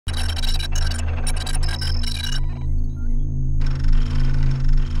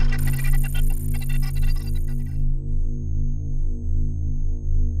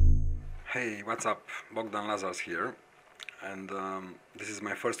What's up? Bogdan Lazar here, and this is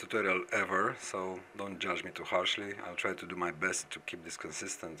my first tutorial ever, so don't judge me too harshly. I'll try to do my best to keep this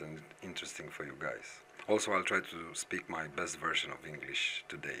consistent and interesting for you guys. Also, I'll try to speak my best version of English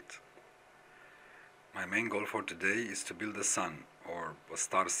to date. My main goal for today is to build a sun, or a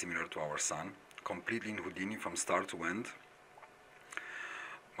star similar to our sun, completely in Houdini from start to end.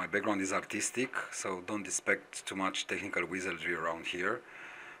 My background is artistic, so don't expect too much technical wizardry around here.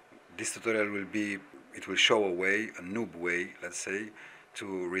 This tutorial will show a way, a noob way, let's say,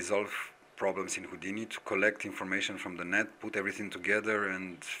 to resolve problems in Houdini, to collect information from the net, put everything together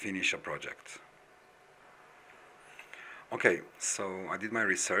and finish a project. Okay, so I did my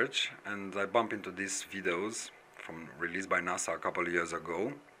research and I bumped into these videos released by NASA a couple of years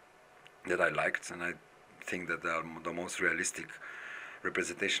ago that I liked, and I think that they are the most realistic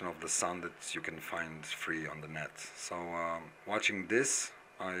representation of the sun that you can find free on the net. So watching this,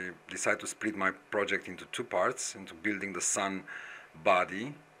 I decided to split my project into two parts, into building the sun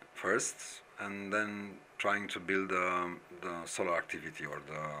body first, and then trying to build the solar activity or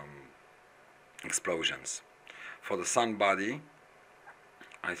the explosions. For the sun body,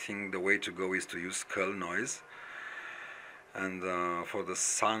 I think the way to go is to use curl noise, and for the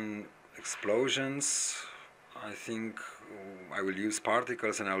sun explosions, I think I will use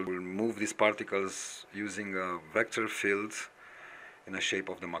particles, and I will move these particles using a vector field in the shape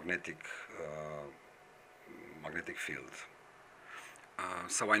of the magnetic field.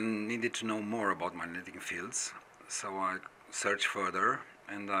 So I needed to know more about magnetic fields, so I searched further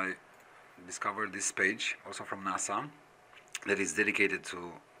and I discovered this page, also from NASA, that is dedicated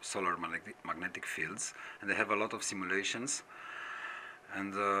to solar magnetic fields, and they have a lot of simulations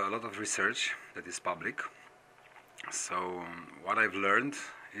and a lot of research that is public. So what I've learned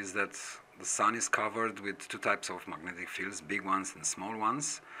is that the sun is covered with two types of magnetic fields, big ones and small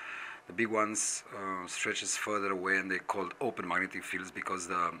ones. The big ones stretches further away, and they're called open magnetic fields because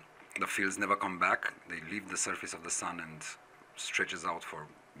the fields never come back. They leave the surface of the sun and stretches out for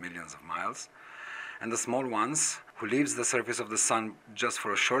millions of miles. And the small ones, who leaves the surface of the sun just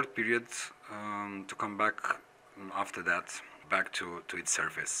for a short period to come back after that, back to its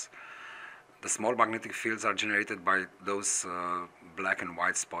surface. The small magnetic fields are generated by those black and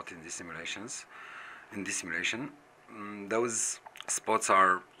white spots in these simulations. In this simulation, those spots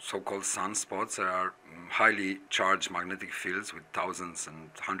are so-called sunspots. They are highly charged magnetic fields with thousands and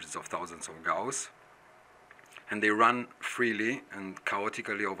hundreds of thousands of Gauss, and they run freely and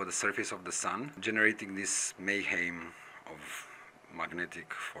chaotically over the surface of the sun, generating this mayhem of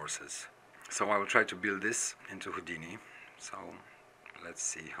magnetic forces. So I will try to build this into Houdini. So let's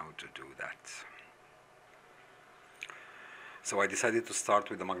see how to do that. So I decided to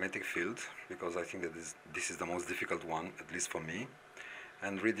start with the magnetic field because I think that this is the most difficult one, at least for me.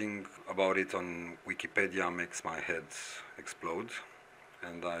 And reading about it on Wikipedia makes my head explode.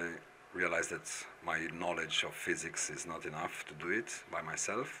 And I realized that my knowledge of physics is not enough to do it by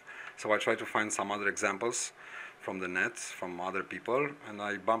myself. So I tried to find some other examples from the net, from other people, and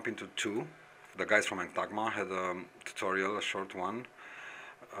I bumped into two. The guys from Entagma had a tutorial, a short one,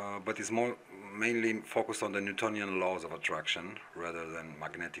 but it's mainly focused on the Newtonian laws of attraction rather than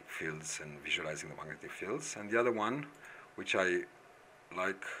magnetic fields and visualizing the magnetic fields. And the other one, which I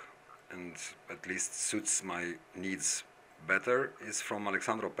like and at least suits my needs better, is from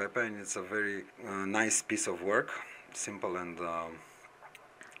Alexandru Pepe, and it's a very nice piece of work, simple and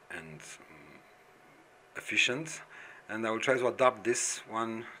efficient. And I will try to adapt this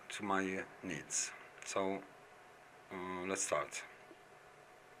one to my needs. So let's start.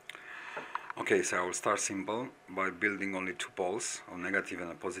 Okay, so I will start simple by building only two poles, a negative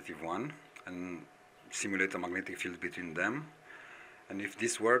and a positive one, and simulate a magnetic field between them. And if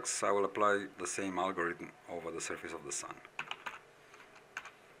this works, I will apply the same algorithm over the surface of the sun.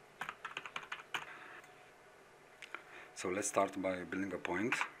 So let's start by building a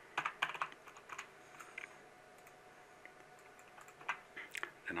point.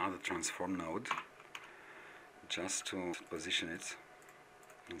 Another transform node, just to position it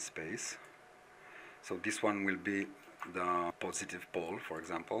in space. So this one will be the positive pole, for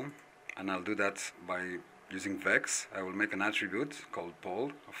example, and I'll do that by using vex. I will make an attribute called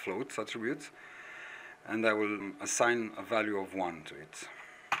pole, a float attribute, and I will assign a value of 1 to it.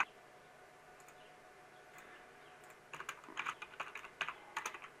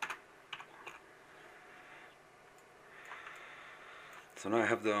 So now I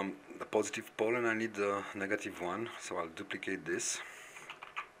have the positive pole and I need the negative one, so I'll duplicate this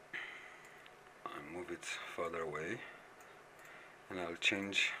and move it further away, and I'll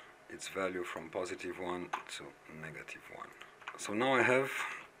change its value from +1 to -1. So now I have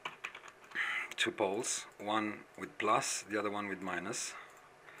two poles, one with plus, the other one with minus,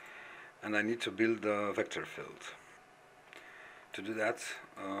 and I need to build a vector field. To do that,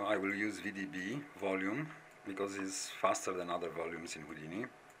 I will use VDB volume because it's faster than other volumes in Houdini,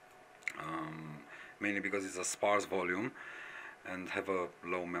 mainly because it's a sparse volume and have a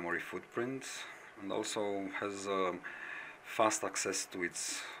low memory footprint, and also has fast access to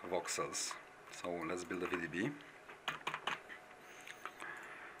its voxels. So let's build a VDB.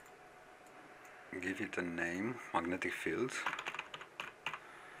 Give it a name, magnetic field.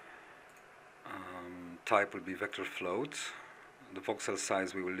 Type will be vector float. The voxel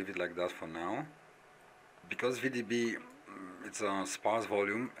size, we will leave it like that for now. Because VDB, it's a sparse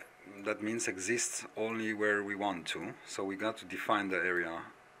volume, that means exists only where we want to. So we got to define the area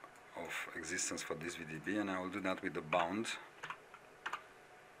of existence for this VDB, and I will do that with the bound.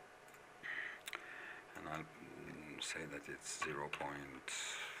 And I'll say that it's 0.4,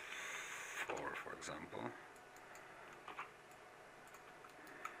 for example.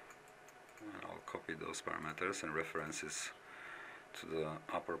 And I'll copy those parameters and references to the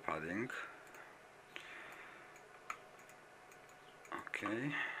upper padding.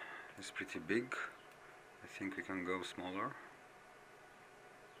 Okay, it's pretty big. I think we can go smaller.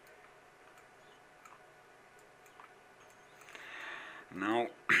 Now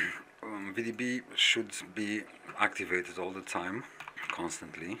VDB should be activated all the time,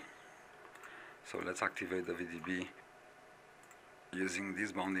 constantly. So let's activate the VDB using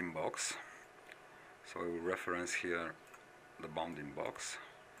this bounding box. So I will reference here the bounding box.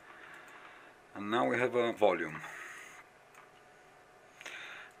 And now we have a volume.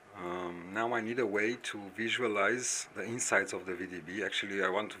 Now I need a way to visualize the insides of the VDB. Actually, I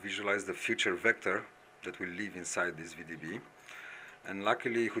want to visualize the future vector that will live inside this VDB. And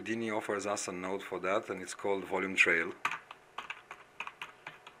luckily Houdini offers us a node for that, and it's called volume trail.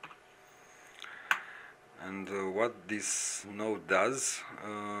 And what this node does,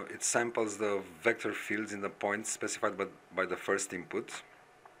 it samples the vector fields in the points specified by the first input,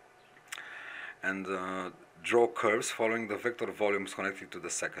 and draw curves following the vector volumes connected to the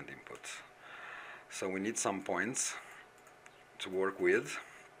second input. So we need some points to work with,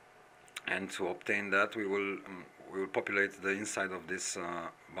 and to obtain that we will populate the inside of this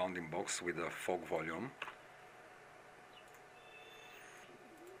bounding box with a fog volume.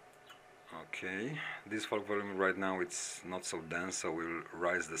 Okay, this fog volume right now it's not so dense, so we'll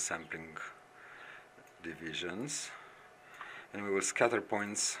raise the sampling divisions, and we will scatter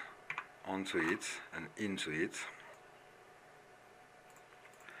points onto it and into it.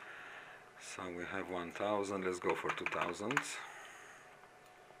 So we have 1000, let's go for 2000,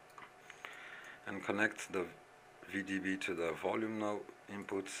 and connect the VDB to the volume node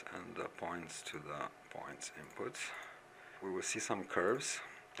input and the points to the points input. We will see some curves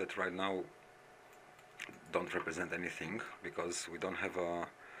that right now don't represent anything because we don't have a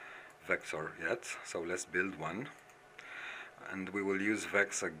vector yet. So let's build one, and we will use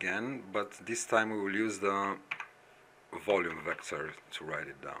vex again, but this time we will use the volume vector to write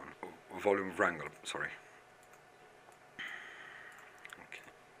it down. Volume wrangle, sorry. Okay.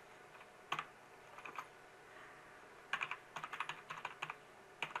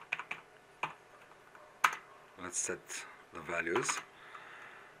 Let's set the values.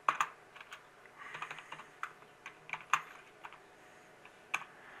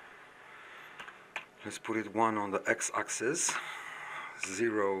 Let's put it 1 on the x-axis,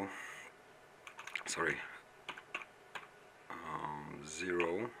 0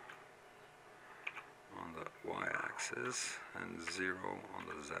 on the y-axis, and 0 on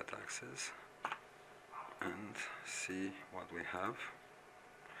the z-axis, and see what we have.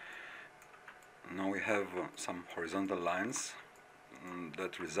 Now we have some horizontal lines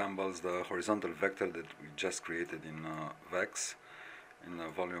that resembles the horizontal vector that we just created in vex in the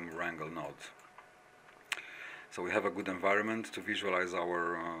volume wrangle node. So we have a good environment to visualize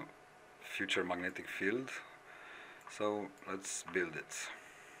our future magnetic field. So let's build it.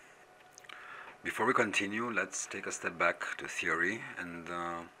 Before we continue, let's take a step back to theory and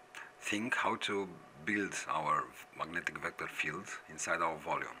think how to build our magnetic vector field inside our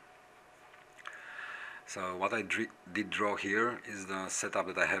volume. So what I did draw here is the setup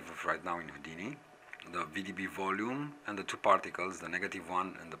that I have right now in Houdini. The VDB volume and the two particles, the negative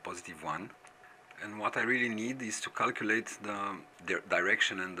one and the positive one. And what I really need is to calculate the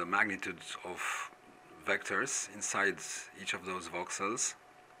direction and the magnitude of vectors inside each of those voxels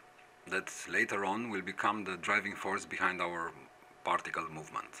that later on will become the driving force behind our particle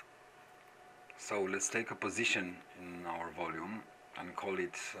movement. So let's take a position in our volume and call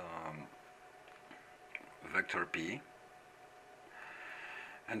it vector P.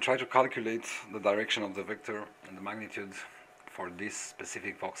 and try to calculate the direction of the vector and the magnitude for this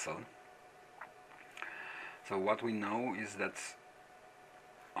specific voxel. So what we know is that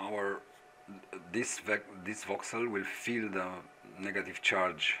this voxel will feel the negative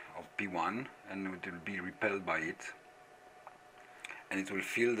charge of P1 and it will be repelled by it, and it will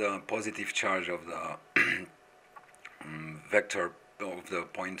feel the positive charge of the vector of the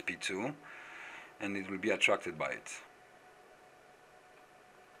point P2, and it will be attracted by it.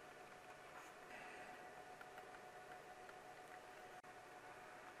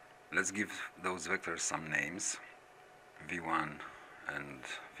 Let's give those vectors some names, V1 and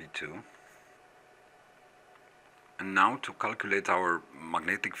V2. And now to calculate our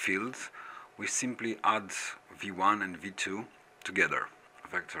magnetic field, we simply add V1 and V2 together.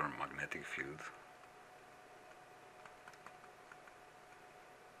 Vector magnetic field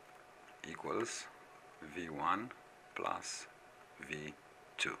equals V1 plus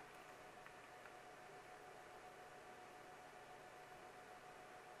V2.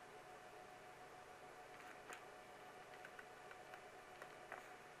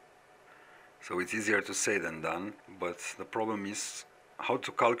 So it's easier to say than done, but the problem is how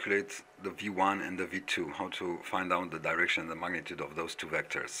to calculate the V1 and the V2, how to find out the direction and the magnitude of those two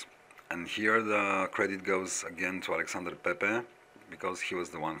vectors. And here the credit goes again to Alexander Pepe, because he was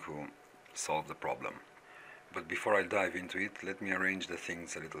the one who solved the problem. But before I dive into it, let me arrange the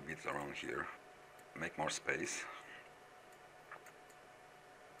things a little bit around here, make more space.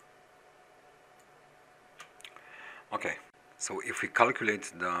 Okay. So if we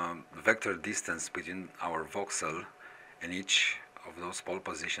calculate the vector distance between our voxel and each of those pole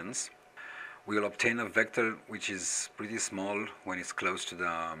positions, we will obtain a vector which is pretty small when it's close to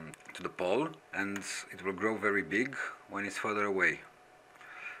the pole, and it will grow very big when it's further away.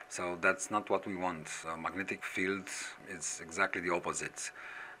 So that's not what we want. A magnetic field is exactly the opposite.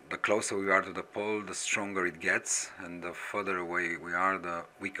 The closer we are to the pole, the stronger it gets, and the further away we are, the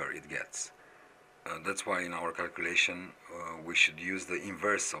weaker it gets. That's why in our calculation we should use the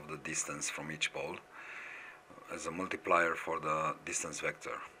inverse of the distance from each pole as a multiplier for the distance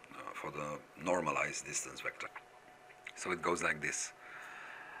vector, for the normalized distance vector. So it goes like this.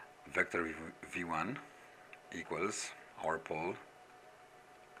 Vector V1 equals our pole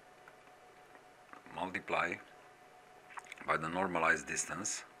multiply by the normalized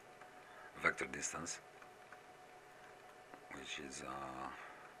distance, vector distance, which is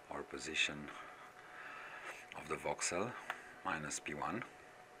our position of the voxel minus P1.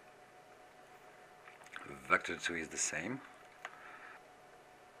 Vector 2 is the same.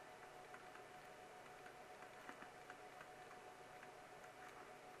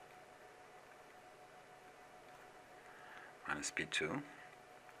 Minus P2.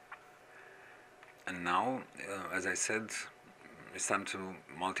 And now, as I said, it's time to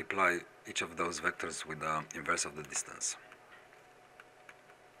multiply each of those vectors with the inverse of the distance.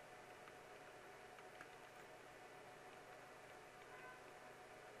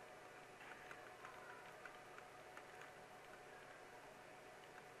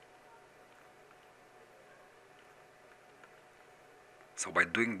 So by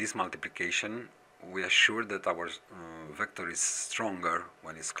doing this multiplication, we are sure that our vector is stronger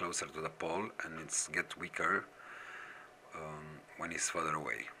when it's closer to the pole, and it's get weaker when it's further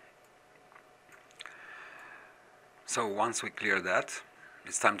away. So once we clear that,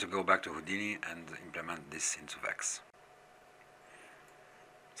 it's time to go back to Houdini and implement this into Vex.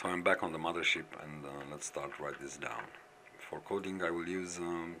 So I'm back on the mothership, and let's start write this down. For coding I will use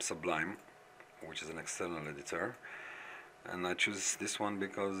Sublime, which is an external editor. And I choose this one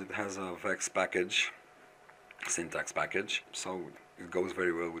because it has a Vex package, syntax package, so it goes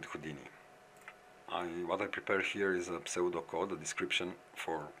very well with Houdini. What I prepare here is a pseudocode, a description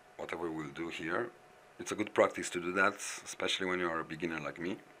for whatever we'll do here. It's a good practice to do that, especially when you are a beginner like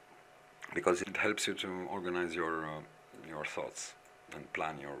me, because it helps you to organize your thoughts and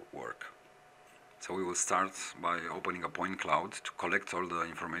plan your work. So we will start by opening a point cloud to collect all the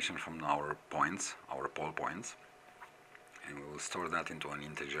information from our points, our pole points. And we will store that into an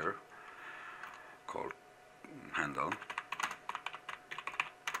integer called handle.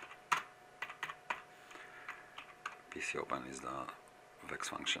 PCOpen is the Vex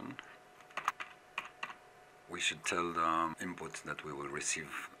function. We should tell the input that we will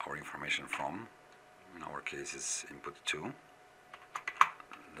receive our information from. In our case is input 2.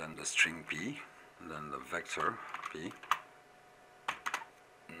 Then the string P, then the vector P.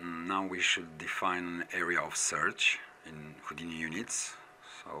 Now we should define an area of search in Houdini units,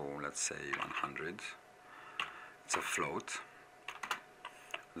 so let's say 100. It's a float.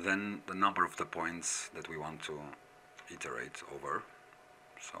 Then the number of the points that we want to iterate over,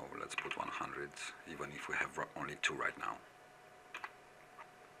 So let's put 100, even if we have only 2 right now.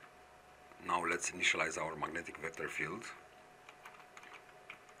 Now let's initialize our magnetic vector field.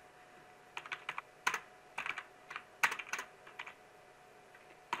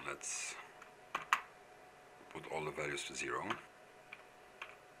 Let's put all the values to 0.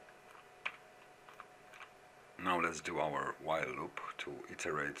 Now let's do our while loop to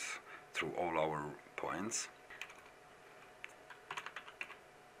iterate through all our points.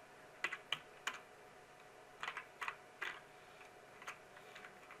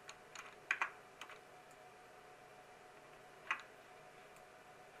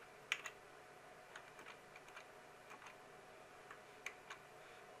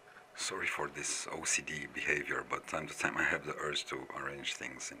 Sorry for this OCD behavior, but time to time I have the urge to arrange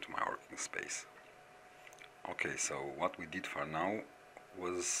things into my working space. Okay, so what we did for now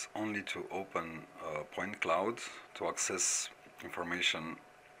was only to open a point cloud to access information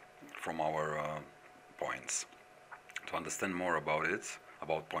from our points. To understand more about it,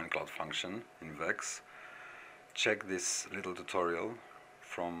 about point cloud function in Vex, check this little tutorial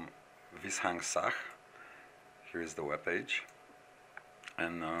from Vishang Sach. Here is the webpage,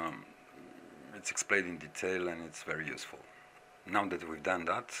 and it's explained in detail and it's very useful. Now that we've done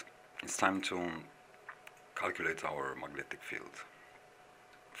that, it's time to calculate our magnetic field.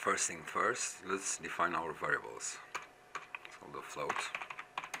 First thing first, let's define our variables. So the float,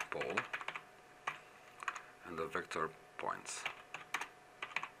 pole, and the vector points.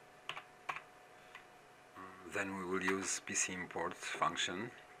 Then we will use PC import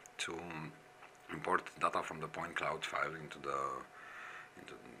function to import data from the point cloud file into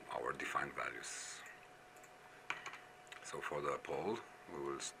our defined values. So for the pole, we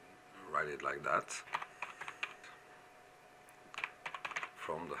will write it like that.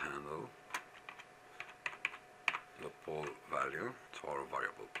 From the handle, the pole value to our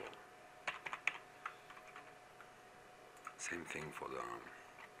variable pole. Same thing for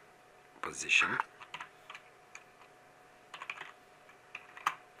the position.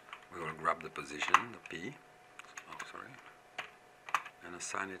 We will grab the position, the P, and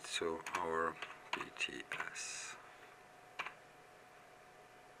assign it to our PTS.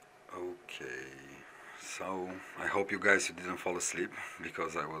 Okay, so I hope you guys didn't fall asleep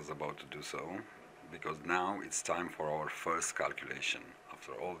because I was about to do so, because now it's time for our first calculation.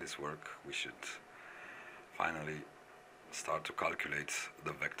 After all this work, we should finally start to calculate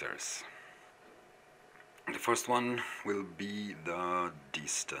the vectors. The first one will be the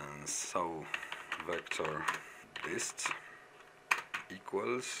distance. So vector dist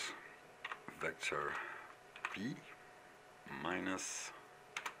equals vector P minus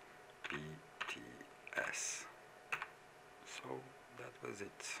PTS. So that was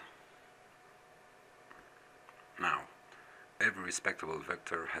it. Now, every respectable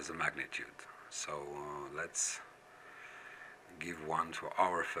vector has a magnitude. So let's give one to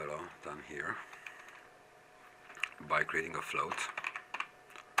our fellow down here by creating a float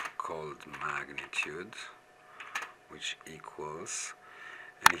called magnitude, which equals,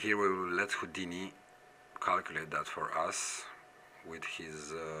 and here we will let Houdini calculate that for us with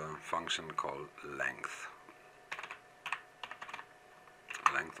his function called length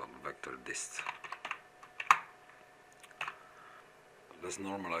of vector dist. Let's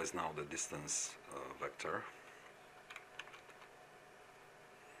normalize now the distance vector.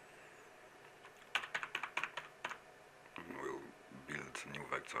 We'll build new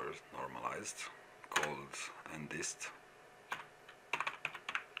vectors normalized called ndist,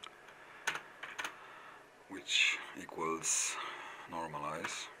 which equals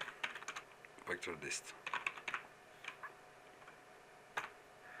normalize vector dist.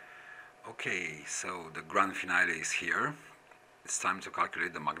 Okay, so the grand finale is here. It's time to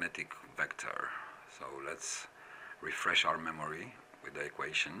calculate the magnetic vector. So let's refresh our memory with the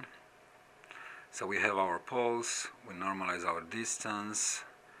equation. So we have our poles, we normalize our distance,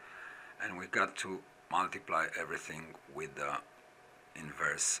 and we got to multiply everything with the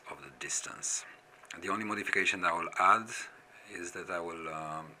inverse of the distance. And the only modification that I will add is that I will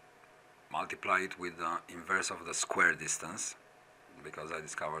multiply it with the inverse of the square distance, because I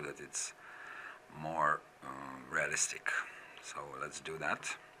discovered that it's more realistic. So let's do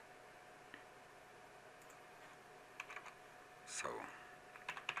that. So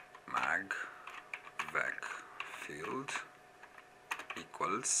mag vec field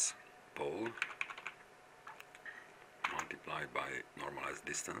equals pole multiplied by normalized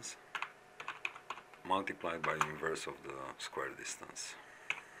distance multiplied by inverse of the square distance.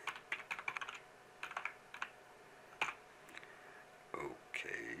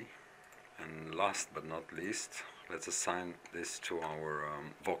 Okay, and last but not least, let's assign this to our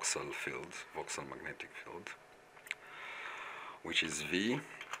voxel field, voxel magnetic field, which is V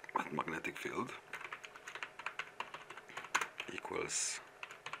magnetic field equals,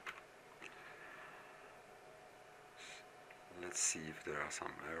 let's see if there are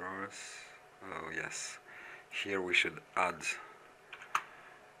some errors. Oh yes, here we should add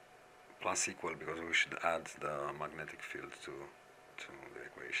plus equal, because we should add the magnetic field to the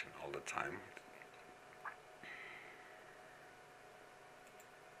equation all the time.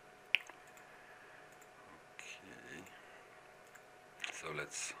 Okay, so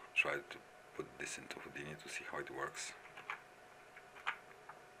let's try to put this into Houdini to see how it works.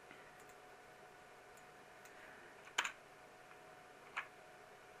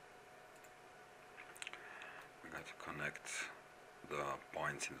 We got to connect the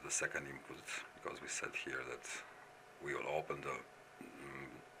points into the second input, because we said here that we will open the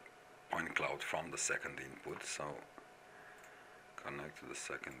point cloud from the second input. So connect to the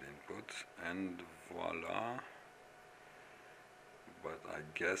second input, and voila. But I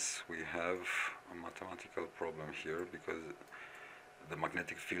guess we have a mathematical problem here, because the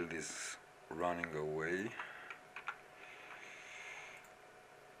magnetic field is running away.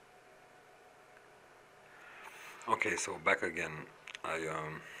 Okay, so back again. I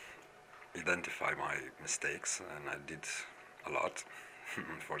identify my mistakes, and I did a lot,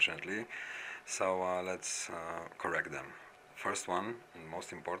 unfortunately. So let's correct them. First one, and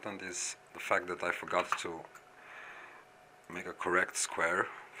most important, is the fact that I forgot to make a correct square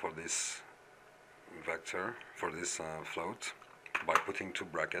for this vector, for this float, by putting two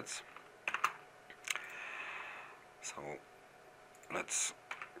brackets. So let's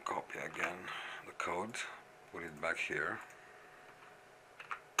copy again the code, put it back here.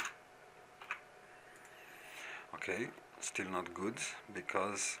 Okay, still not good,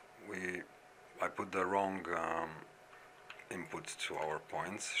 because I put the wrong input to our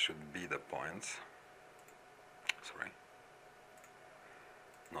points. Should be the points, sorry,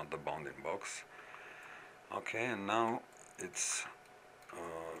 not the bounding box. Okay, and now it's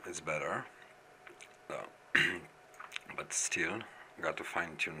better, but still got to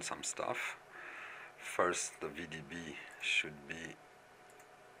fine-tune some stuff. First, the VDB should be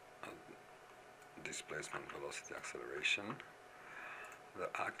displacement, velocity, acceleration. The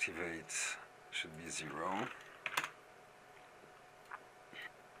activate should be 0.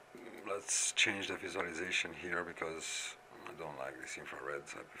 Let's change the visualization here, because I don't like this infrared.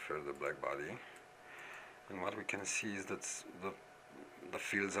 I prefer the black body. And what we can see is that the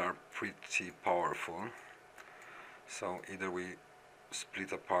fields are pretty powerful. So either we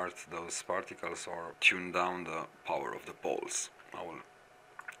split apart those particles or tune down the power of the poles. I will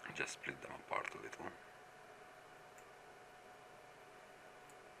just split them apart a little.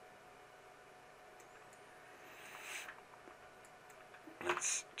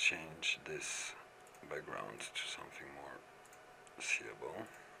 Let's change this background to something more seeable.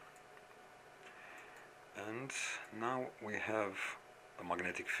 And now we have a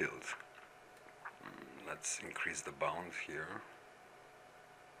magnetic field. Let's increase the bound here.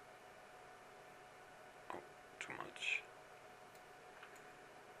 Oh, too much.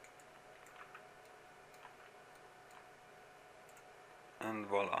 And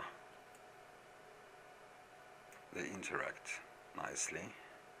voila, they interact nicely.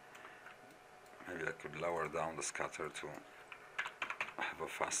 Maybe I could lower down the scatter to have a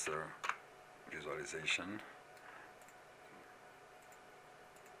faster visualization.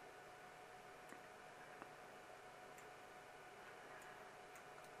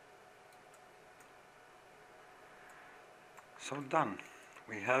 So done,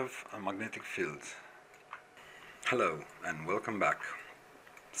 we have a magnetic field. Hello and welcome back.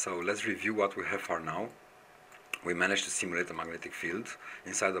 So let's review what we have for now. We managed to simulate a magnetic field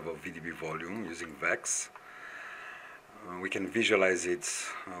inside of a VDB volume using VEX. We can visualize it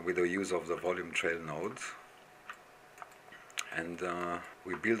with the use of the volume trail node. And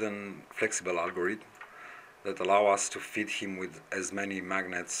we build a flexible algorithm that allow us to feed him with as many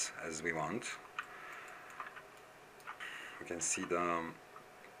magnets as we want. We can see the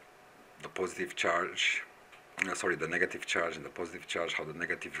positive charge, the negative charge and the positive charge, how the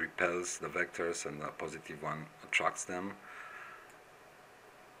negative repels the vectors and the positive one attracts them.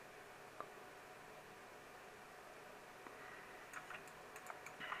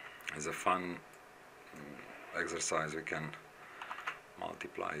 As a fun exercise, we can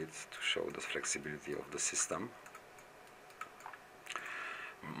multiply it to show the flexibility of the system.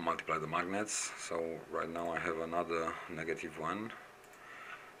 Multiply the magnets. So right now I have another negative one.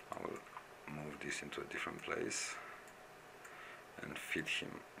 I will move this into a different place and feed him,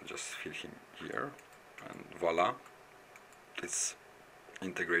 just feed him here. and voila, it's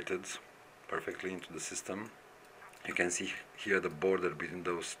integrated perfectly into the system. You can see here the border between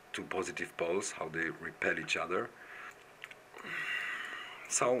those two positive poles, how they repel each other.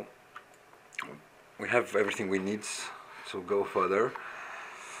 So we have everything we need to go further.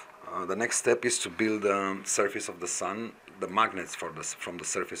 The next step is to build the surface of the sun, the magnets from the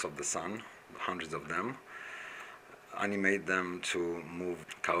surface of the sun, hundreds of them, animate them to move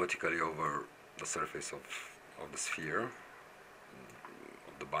chaotically over the surface of the sphere,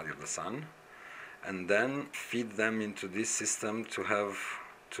 of the body of the sun, and then feed them into this system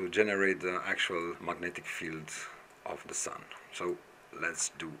to generate the actual magnetic field of the sun. So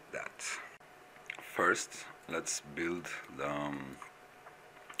let's do that. First, let's build the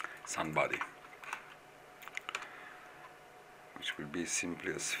sun body, which will be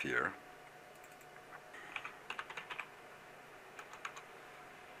simply a sphere.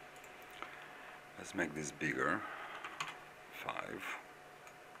 Let's make this bigger, 5.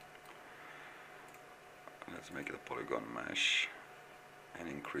 Let's make it a polygon mesh and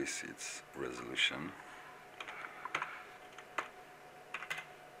increase its resolution.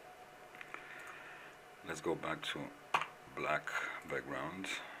 Let's go back to black background.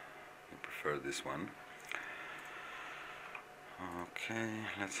 I prefer this one. Okay,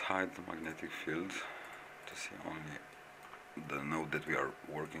 let's hide the magnetic field to see only the node that we are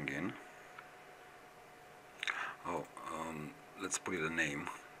working in. Let's put it a name.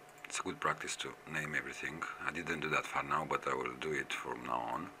 It's a good practice to name everything. I didn't do that for now, but I will do it from now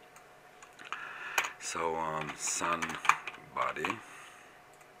on. So, sun body.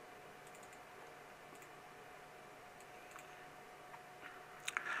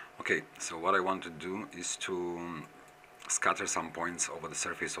 Okay, so what I want to do is to scatter some points over the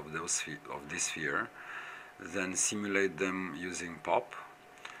surface of this sphere, then simulate them using pop,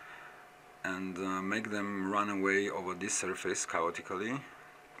 and make them run away over this surface chaotically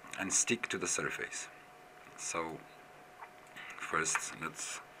and stick to the surface. So first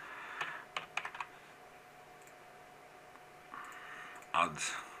let's add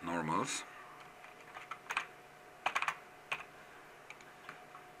normals.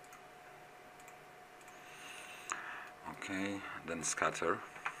 Okay, then scatter.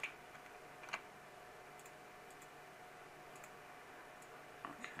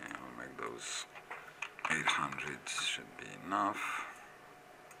 Okay, I'll make those 800 should be enough.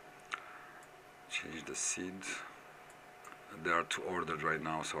 Change the seed. They are too ordered right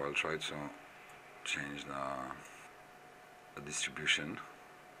now, so I'll try to change the distribution.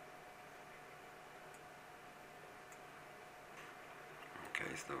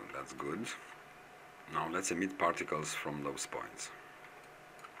 Okay, so that's good. Now let's emit particles from those points.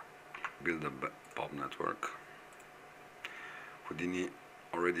 Build a pop network. Houdini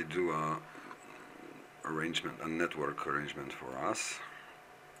already do a network arrangement for us.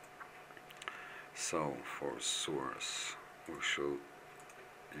 So for source we should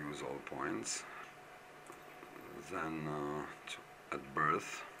use all points. Then at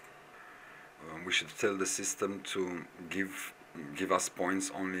birth we should tell the system to give us points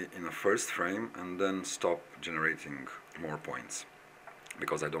only in the first frame and then stop generating more points,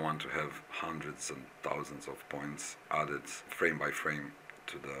 because I don't want to have hundreds and thousands of points added frame by frame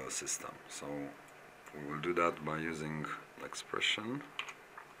to the system. So we will do that by using the expression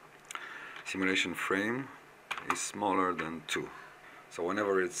simulation frame is smaller than 2. So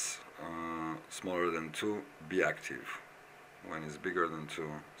whenever it's smaller than 2, be active. When it's bigger than 2,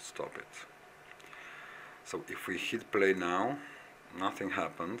 stop it. So if we hit play now, nothing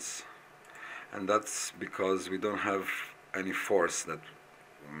happens, and that's because we don't have any force that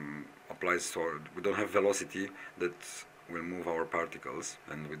applies to we don't have velocity that will move our particles,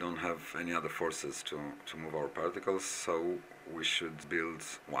 and we don't have any other forces to move our particles, so we should build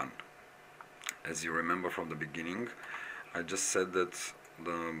 1. As you remember from the beginning, I just said that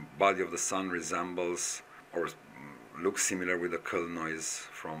the body of the sun resembles or looks similar with the curl noise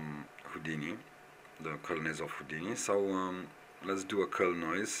from Houdini, the curl noise of Houdini. So let's do a curl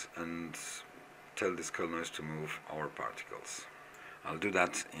noise and tell this curl noise to move our particles. I'll do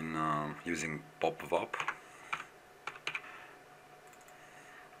that in using pop-vop.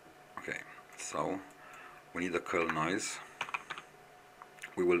 Okay, so we need a curl noise.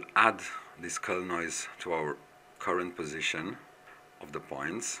 We will add this curl noise to our current position of the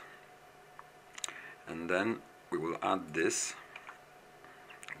points, and then we will add this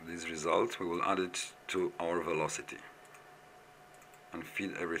result, we will add it to our velocity and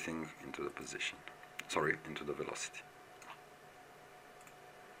feed everything into the position, into the velocity.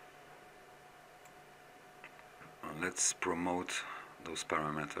 Let's promote those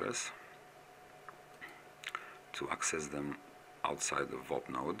parameters. to access them outside the VOP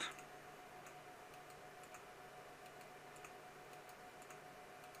node.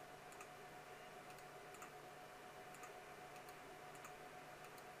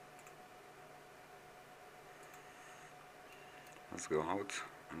 Let's go out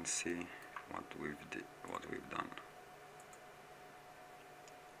and see what we've done.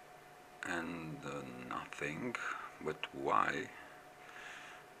 And nothing, but why?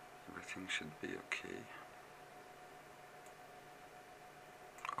 Everything should be okay.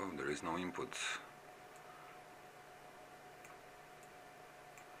 Oh, there is no input.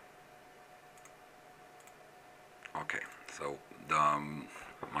 Okay, so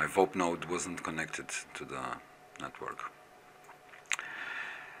my VOP node wasn't connected to the network.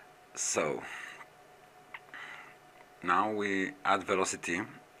 So now we add velocity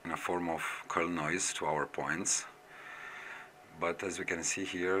in a form of curl noise to our points, but as we can see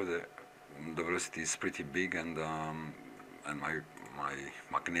here, the velocity is pretty big, and my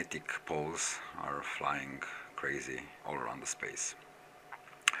magnetic poles are flying crazy all around the space.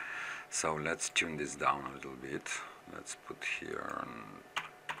 So let's tune this down a little bit. Let's put here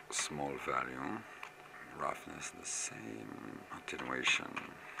a small value, roughness the same, attenuation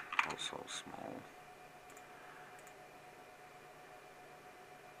also small.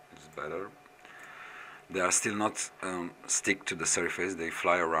 It's better. They are still not stick to the surface, they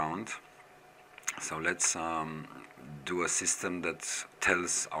fly around. So let's do a system that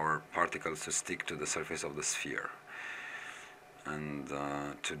tells our particles to stick to the surface of the sphere. And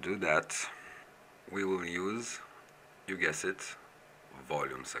to do that, we will use, you guess it,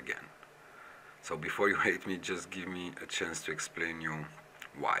 volumes again. So before you hate me, just give me a chance to explain you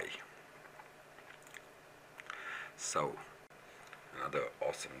why. So, another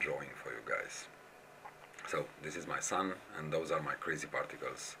awesome drawing for you guys. So this is my sun, and those are my crazy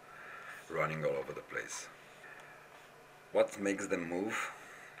particles running all over the place. What makes them move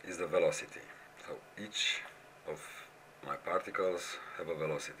is the velocity. So each of my particles have a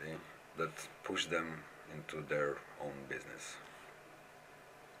velocity that push them into their own business.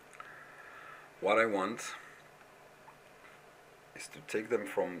 What I want is to take them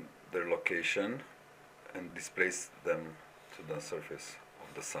from their location and displace them to the surface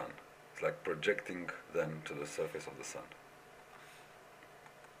of the sun. It's like projecting them to the surface of the sun.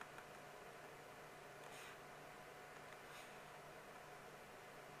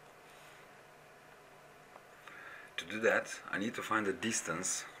 To do that, I need to find the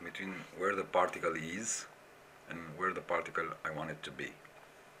distance between where the particle is and where the particle I want it to be.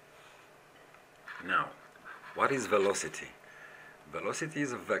 Now, what is velocity? Velocity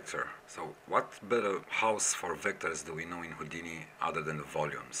is a vector. So what better house for vectors do we know in Houdini other than the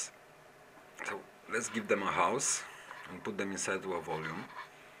volumes? So let's give them a house and put them inside to a volume.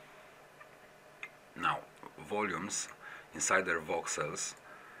 Now, volumes inside their voxels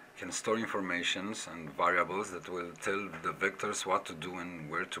can store informations and variables that will tell the vectors what to do and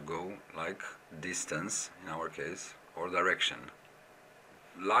where to go, like distance in our case, or direction.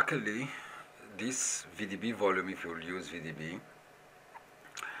 Luckily, this VDB volume, if you will use VDB,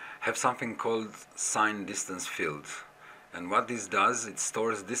 have something called sign distance field. And what this does, it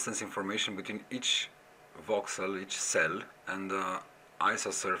stores distance information between each voxel, each cell, and the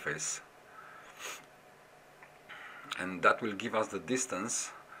ISO surface. And that will give us the distance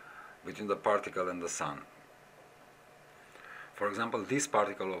between the particle and the sun. For example, this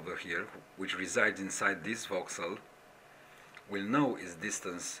particle over here, which resides inside this voxel, will know its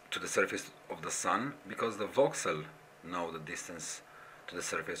distance to the surface of the sun because the voxel know the distance to the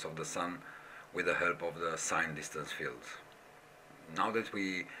surface of the sun with the help of the sign distance field. Now that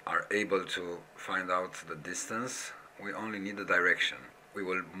we are able to find out the distance, we only need the direction. We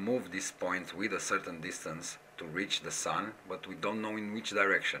will move this point with a certain distance to reach the sun, but we don't know in which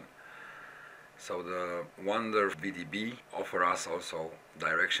direction. So the Wonder VDB offer us also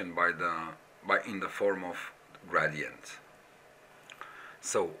direction in the form of gradient.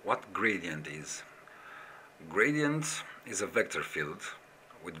 So what gradient is? Gradient is a vector field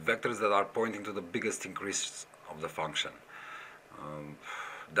with vectors that are pointing to the biggest increase of the function.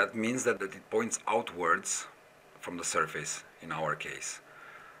 That means that it points outwards from the surface in our case.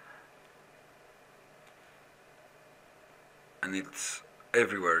 And it's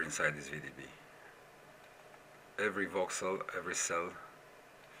everywhere inside this VDB. Every voxel, every cell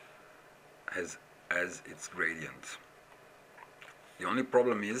has its gradient. The only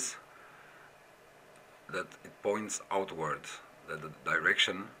problem is that it points outward, that the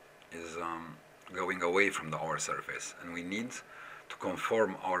direction is going away from our surface, and we need to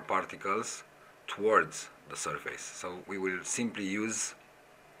conform our particles towards the surface. So we will simply use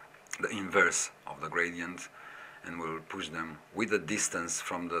the inverse of the gradient and we'll push them with the distance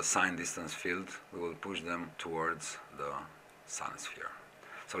from the sign distance field. We will push them towards the sun sphere.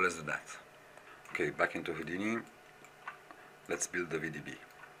 So let's do that. Okay, back into Houdini. Let's build the VDB.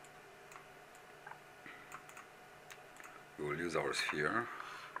 We will use our sphere.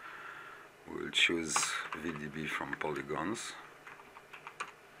 We will choose VDB from polygons.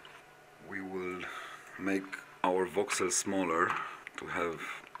 We will make our voxel smaller to have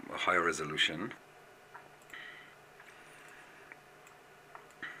a higher resolution.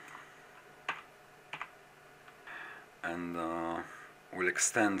 And we'll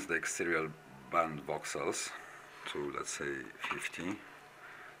extend the exterior band voxels to, let's say, 50,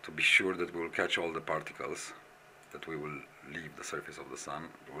 to be sure that we'll catch all the particles that we will leave the surface of the sun.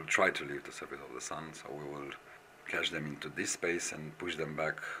 We'll try to leave the surface of the sun, so we will catch them into this space and push them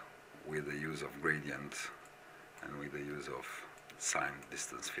back with the use of gradient and with the use of sign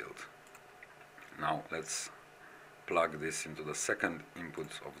distance field. Now let's plug this into the second input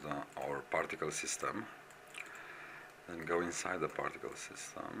of our particle system. Then go inside the particle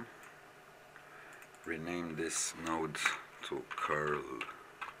system, rename this node to curl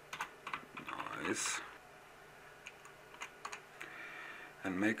noise,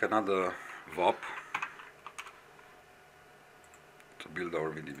 and make another VOP to build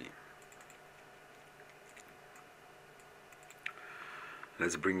our VDB.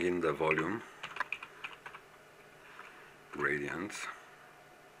 Let's bring in the volume, gradient,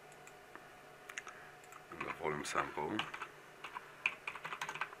 and the volume sample,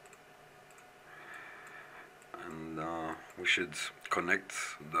 and we should connect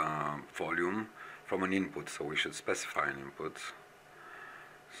the volume from an input, so we should specify an input.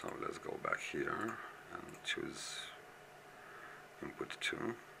 So let's go back here and choose input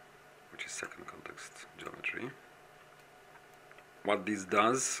 2, which is second context geometry. What this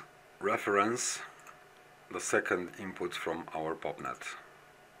does, reference the second input from our popnet.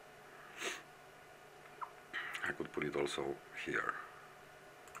 I could put it also here.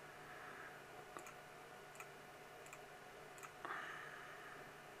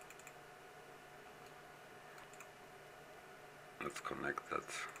 Let's connect that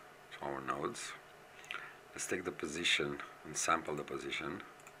to our nodes. Let's take the position and sample the position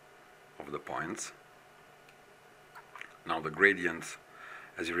of the points. Now the gradient,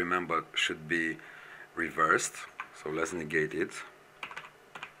 as you remember, should be reversed, so let's negate it.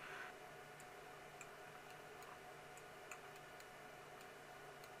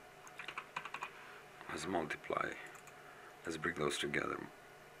 Let's multiply. Let's bring those together.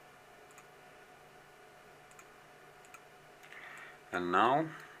 And now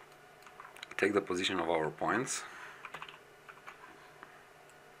take the position of our points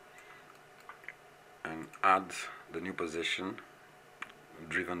and add the new position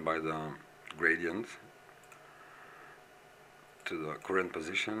driven by the gradient to the current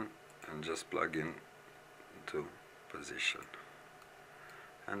position, and just plug in to position.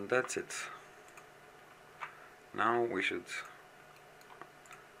 And that's it. Now we should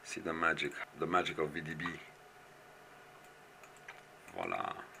see the magic of VDB.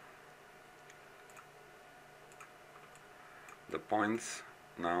 Voila. The points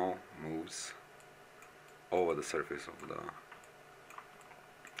now moves over the surface of the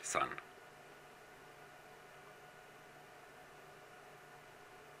sun.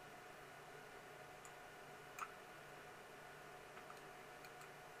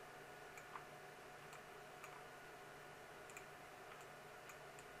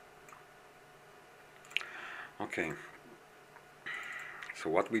 Okay, so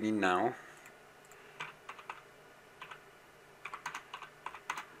what we need now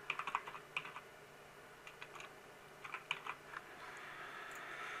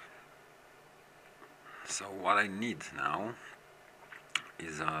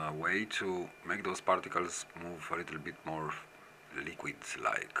is a way to make those particles move a little bit more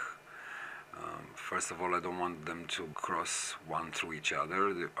liquid-like. First of all, I don't want them to cross one through each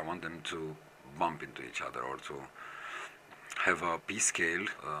other. I want them to bump into each other, or to have a p-scale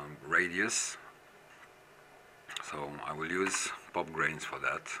radius. So I will use pop grains for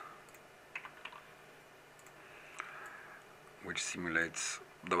that, which simulates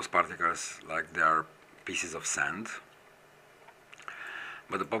those particles like they are pieces of sand.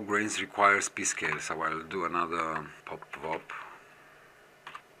 But the pop grains requires p-scale, so I'll do another pop VOP,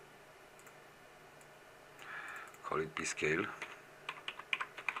 call it p-scale,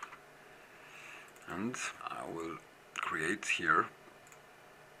 and I will create here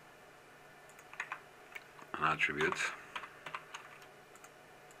an attribute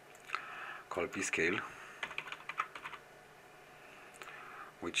called p-scale,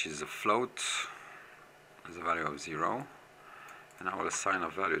 which is a float as a value of 0, and I will assign a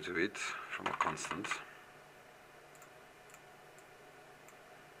value to it from a constant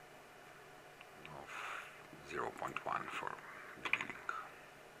of 0.1 for beginning.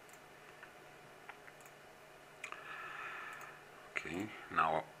 Okay,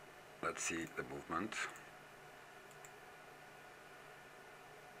 now let's see the movement.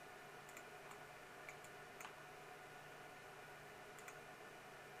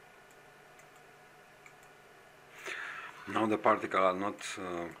 Now the particles are not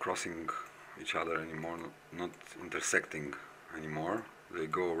crossing each other anymore, not intersecting anymore. They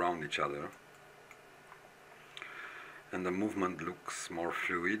go around each other, and the movement looks more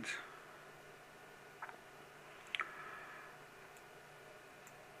fluid.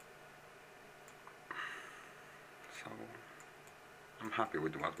 So I'm happy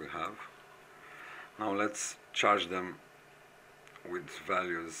with what we have. Now let's charge them with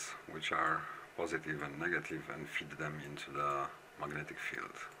values which are positive and negative and feed them into the magnetic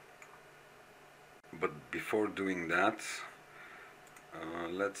field. But before doing that,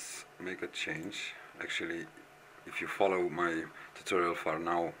 let's make a change. Actually, if you follow my tutorial for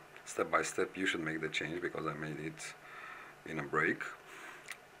now, step by step, you should make the change, because I made it in a break.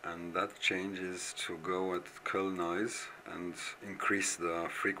 And that change is to go at curl noise and increase the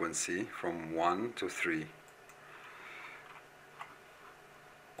frequency from 1 to 3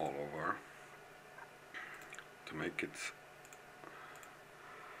 all over, to make it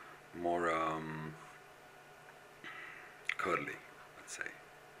more curly, let's say.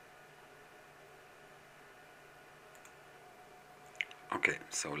 Okay,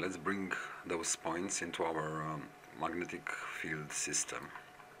 so let's bring those points into our magnetic field system.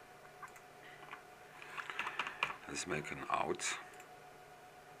 Let's make an out,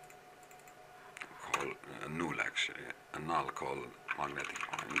 call a null, actually, a null called magnetic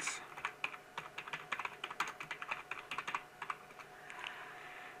points.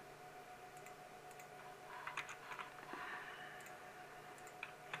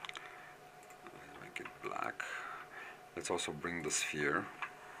 Let's make it black. Let's also bring the sphere.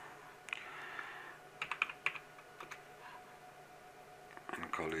 And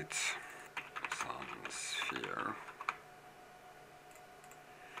call it sun sphere.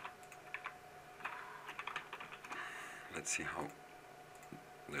 Let's see how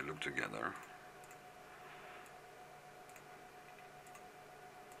they look together.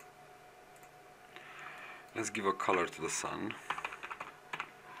 Let's give a color to the sun,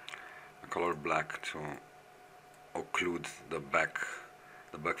 a color black to occlude the back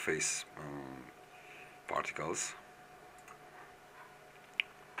face particles.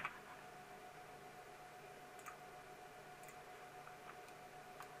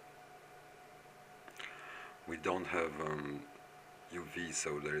 We don't have UV,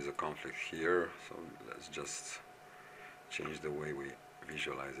 so there is a conflict here, so let's just change the way we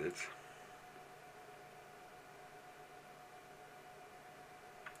visualize it.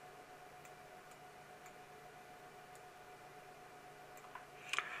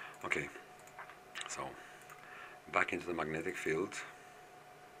 Okay, so back into the magnetic field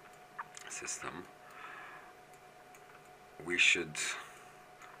system, we should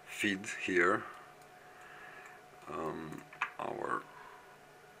feed here our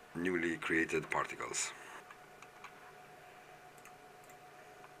newly created particles.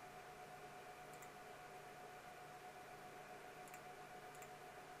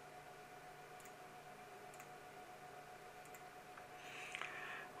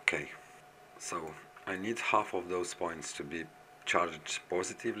 Okay, so I need half of those points to be charged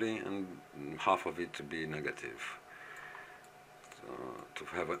positively and half of it to be negative, to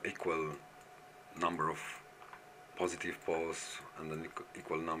have an equal number of positive poles and an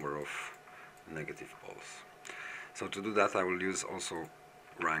equal number of negative poles. So to do that, I will use also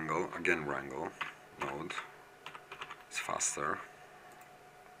wrangle mode. It's faster,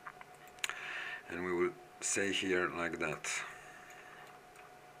 and we will say here like that: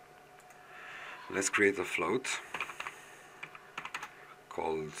 let's create a float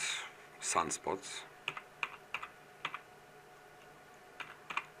called sunspots.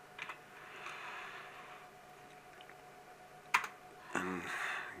 And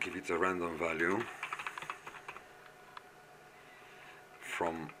give it a random value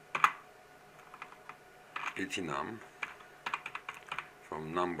from 80 num,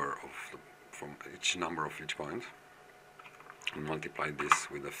 from each number of each point, and multiply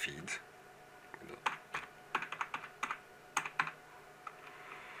this with a feed.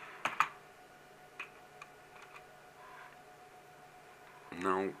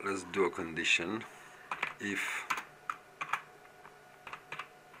 Now let's do a condition. If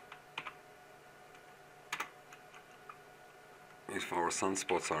if our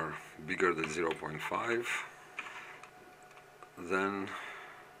sunspots are bigger than 0.5, then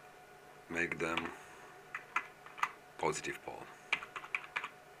make them positive pole.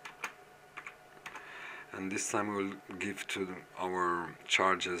 And this time we will give to our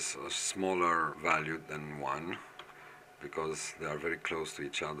charges a smaller value than 1, because they are very close to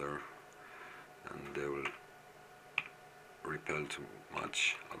each other and they will repel too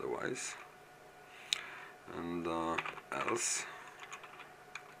much otherwise. And else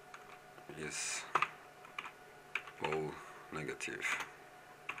is pole negative.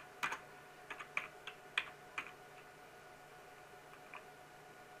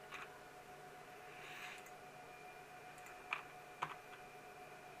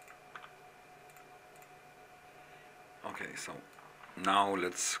 Okay, so now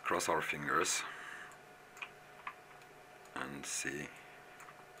let's cross our fingers and see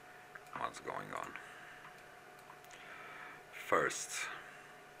what's going on. First,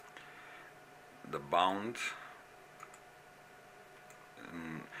 the bound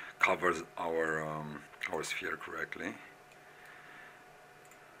covers our sphere correctly.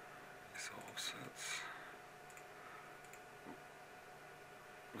 These offsets.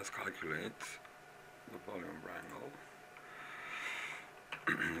 Let's calculate the volume angle.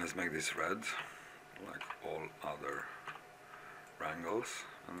 Let's make this red, like all other wrangles.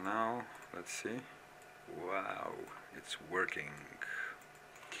 And now, let's see. Wow, it's working.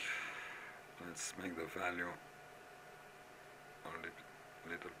 Let's make the value a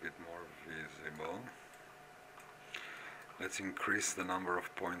little bit more visible. Let's increase the number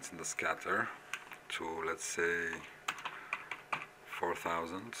of points in the scatter to, let's say,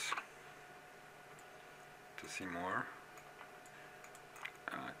 4,000 to see more.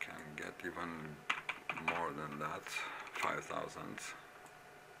 I can get even more than that, 5,000.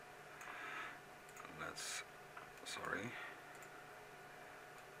 Sorry.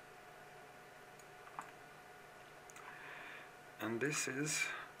 And this is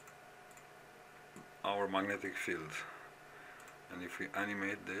our magnetic field. And if we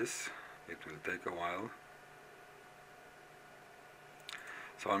animate this, it will take a while.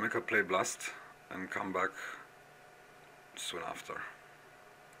 So I'll make a play blast and come back soon after.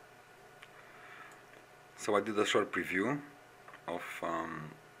 So I did a short preview of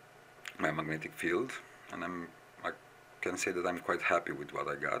my magnetic field, and I can say that I'm quite happy with what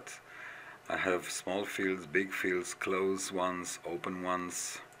I got. I have small fields, big fields, closed ones, open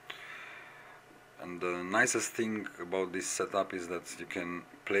ones. And the nicest thing about this setup is that you can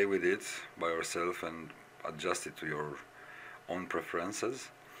play with it by yourself and adjust it to your own preferences.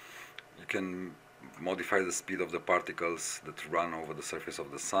 You can modify the speed of the particles that run over the surface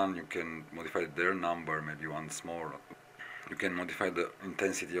of the sun. You can modify their number, maybe once more. You can modify the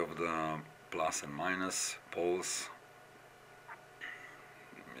intensity of the plus and minus poles.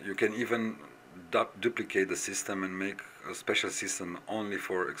 You can even duplicate the system and make a special system only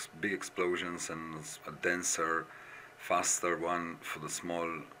for big explosions and a denser, faster one for the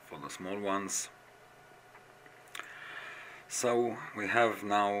small ones. So we have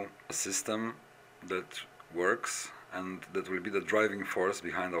now a system that works and that will be the driving force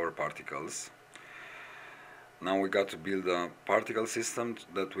behind our particles. Now we got to build a particle system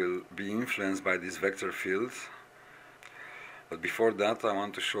that will be influenced by this vector field. But before that, I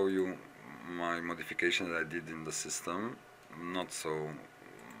want to show you my modification that I did in the system. Not so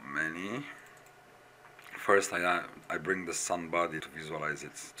many. First, I bring the sun body to visualize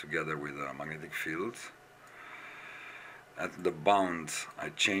it together with a magnetic field. At the bound, I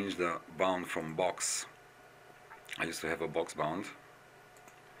changed the bound from box. I used to have a box bound,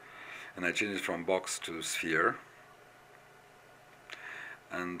 and I changed it from box to sphere.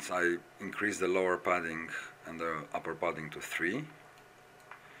 And I increased the lower padding and the upper padding to 3.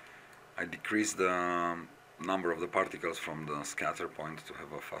 I decreased the number of the particles from the scatter point to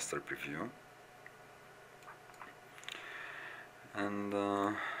have a faster preview. And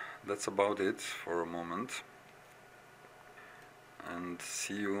that's about it for a moment. And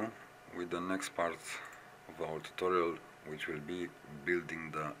see you with the next part of our tutorial, which will be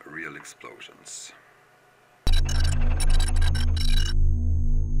building the real explosions.